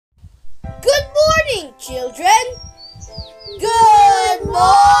morning, children. Good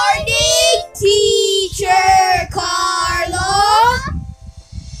morning, Teacher Carlo.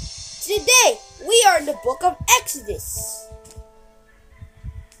 Today, we are in the book of Exodus.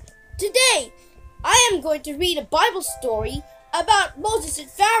 Today, I am going to read a Bible story about Moses and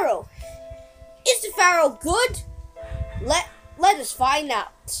Pharaoh. Is the Pharaoh good? Let us find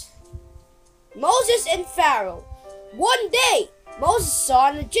out. Moses and Pharaoh. One day, Moses saw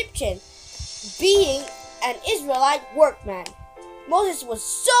an Egyptian being an Israelite workman. Moses was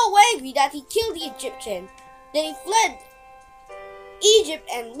so angry that he killed the Egyptian. Then he fled Egypt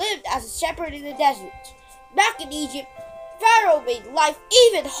and lived as a shepherd in the desert. Back in Egypt, Pharaoh made life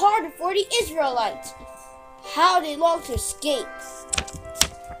even harder for the Israelites. How they longed to escape.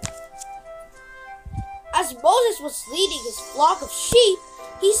 As Moses was leading his flock of sheep,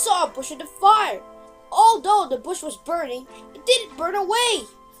 he saw a bush on fire. Although the bush was burning, it didn't burn away.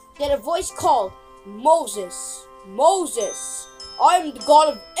 Then a voice called, "Moses, Moses, I am the God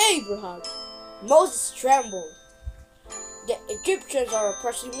of Abraham." Moses trembled. "The Egyptians are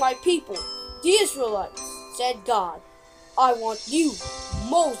oppressing my people, the Israelites," said God. "I want you,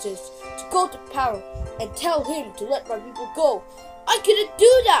 Moses, to go to Pharaoh and tell him to let my people go." "I couldn't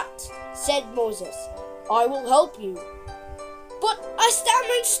do that," said Moses. "I will help you." "But I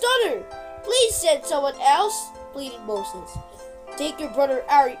stammer and stutter." "Please send someone else," pleaded Moses. "Take your brother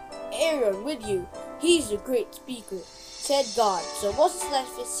Aaron with you. He's a great speaker," said God. So Moses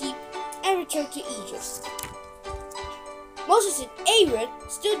left his sheep and returned to Egypt. Moses and Aaron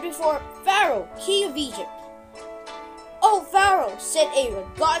stood before Pharaoh, king of Egypt. "Oh, Pharaoh," said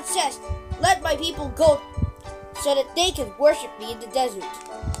Aaron, "God says, let my people go so that they can worship me in the desert."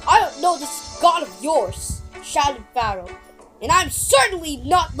 "I don't know this God of yours," shouted Pharaoh, "and I'm certainly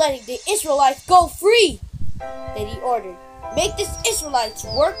not letting the Israelites go free." Then he ordered, "Make these Israelites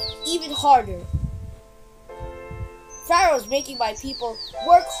work even harder." "Pharaoh's making my people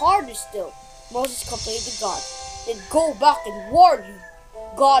work harder still," Moses complained to God. "Then go back and warn him,"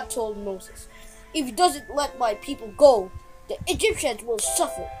 God told Moses. "If he doesn't let my people go, the Egyptians will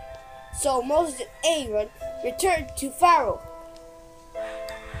suffer." So Moses and Aaron returned to Pharaoh.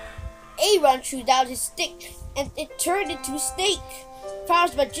 Aaron threw down his stick, and it turned into a snake.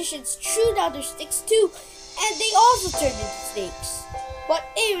 Pharaoh's magicians threw down their sticks too, and they also turned into snakes. But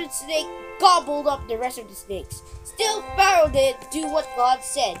Aaron's snake gobbled up the rest of the snakes. Still, Pharaoh didn't do what God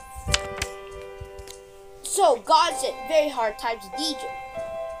said. So God sent very hard times in Egypt.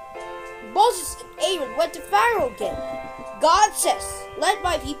 Moses and Aaron went to Pharaoh again. "God says, let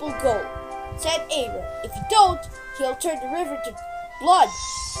my people go," said Aaron. "If you don't, he'll turn the river to blood."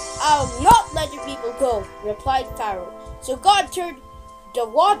 "I'll not let your people go," replied Pharaoh. So God turned the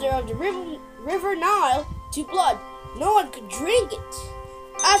water of the river Nile to blood. No one could drink it.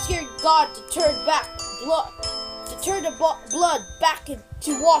 "Ask your God to turn the blood back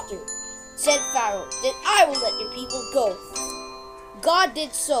into water," said Pharaoh. "Then I will let your people go." God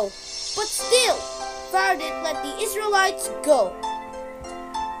did so, but still, Pharaoh didn't let the Israelites go.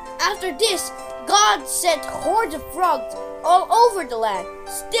 After this, God sent hordes of frogs all over the land.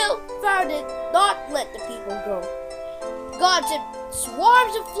 Still, Pharaoh did not let the people go. God sent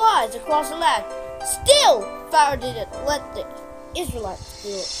swarms of flies across the land. Still, Pharaoh didn't let the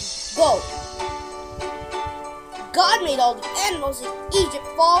Israelites go. God made all the animals in Egypt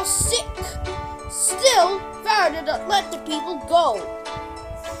fall sick. Still, Pharaoh did not let the people go.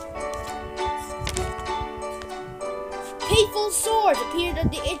 Painful sores appeared on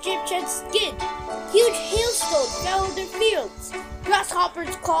the Egyptian skin. Huge hailstones fell on their fields.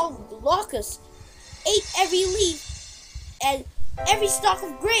 Grasshoppers called locusts ate every leaf and every stalk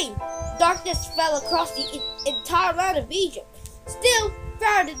of grain. Darkness fell across the entire land of Egypt. Still,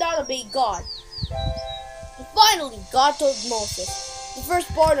 Pharaoh did not obey God. And finally, God told Moses, "The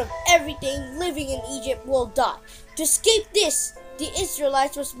firstborn of everything living in Egypt will die." To escape this, the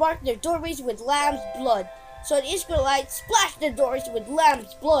Israelites must mark their doorways with lamb's blood. So the Israelites splashed their doors with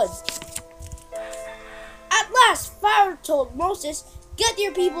lamb's blood. At last, Pharaoh told Moses, "Get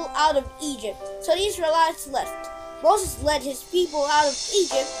your people out of Egypt." So the Israelites left. Moses led his people out of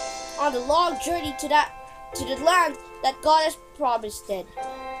Egypt on the long journey to the land that God has promised them.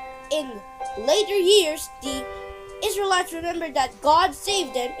 In later years, the Israelites remembered that God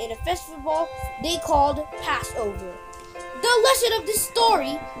saved them in a festival they called Passover. The lesson of this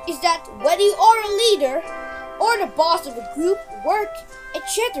story is that when you are a leader or the boss of a group, work,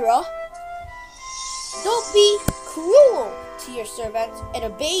 etc., don't be cruel to your servants and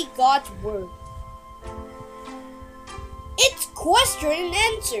obey God's word. It's question and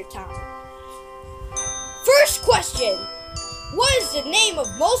answer time. First question: what is the name of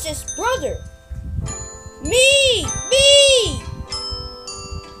Moses' brother? Me!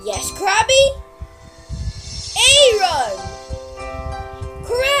 Yes, Krabby? Aaron!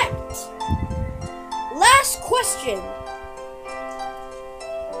 Correct! Last question.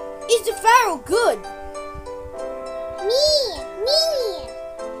 Is the Pharaoh good? Me!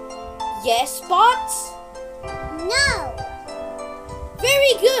 Yes, Spots? No!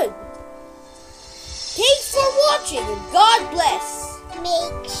 Very good. Thanks for watching and God bless.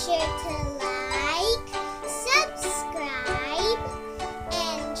 Make sure to